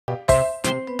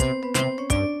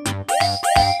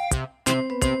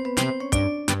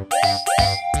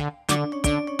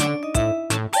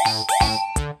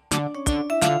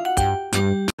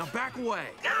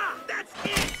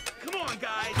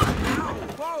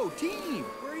team.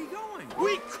 Where are you going?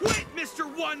 We quit, Mr.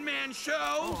 One-Man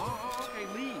Show! Okay,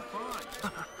 leave,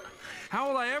 fine. How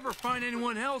will I ever find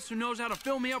anyone else who knows how to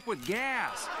fill me up with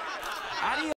gas?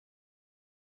 Adios.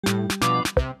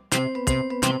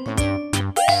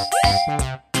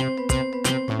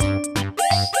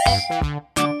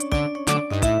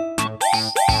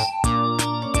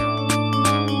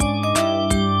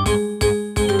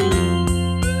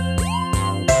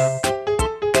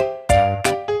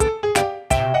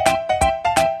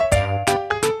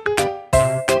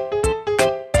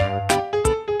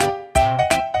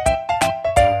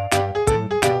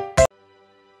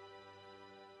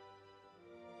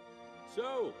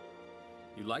 So,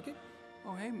 you like it?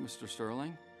 Oh, hey, Mr.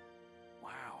 Sterling.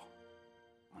 Wow.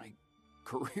 My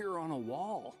career on a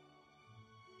wall.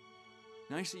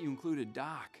 Nice that you included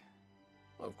Doc.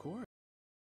 Of course.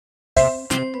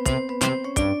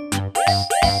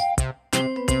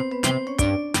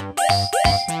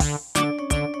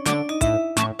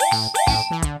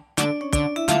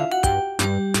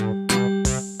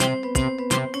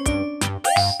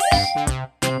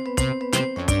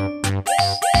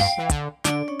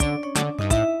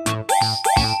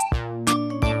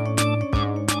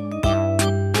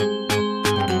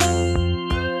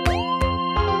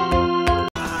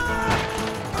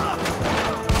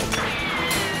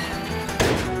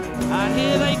 And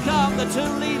here they come, the two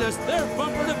leaders. They're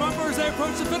bumper to bumper as they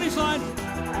approach the finish line.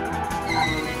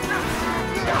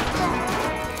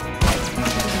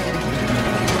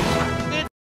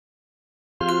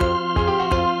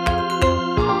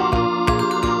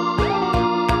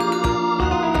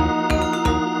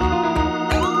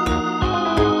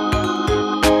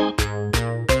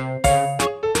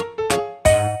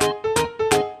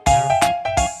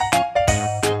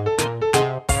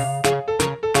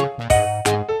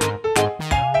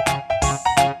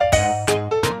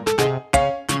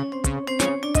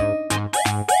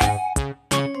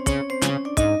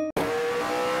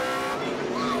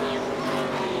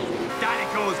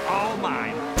 Dinoco's all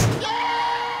mine.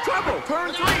 Trouble,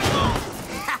 turn 3!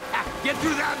 Get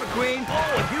through that, McQueen!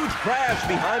 A huge crash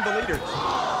behind the leaders.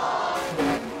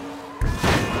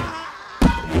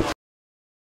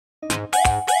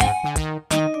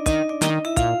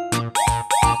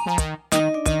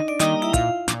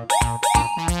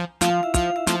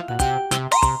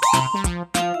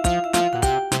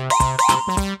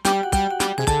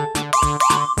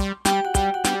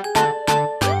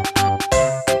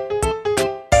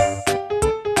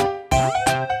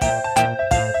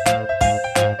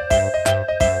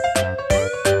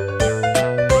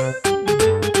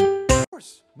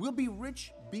 We'll be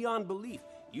rich beyond belief.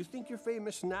 You think you're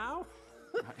famous now?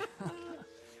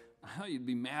 I thought you'd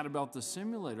be mad about the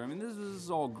simulator. I mean, this is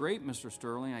all great, Mr.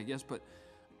 Sterling, I guess, but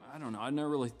I don't know. I never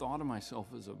really thought of myself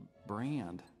as a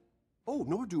brand. Oh,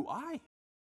 nor do I.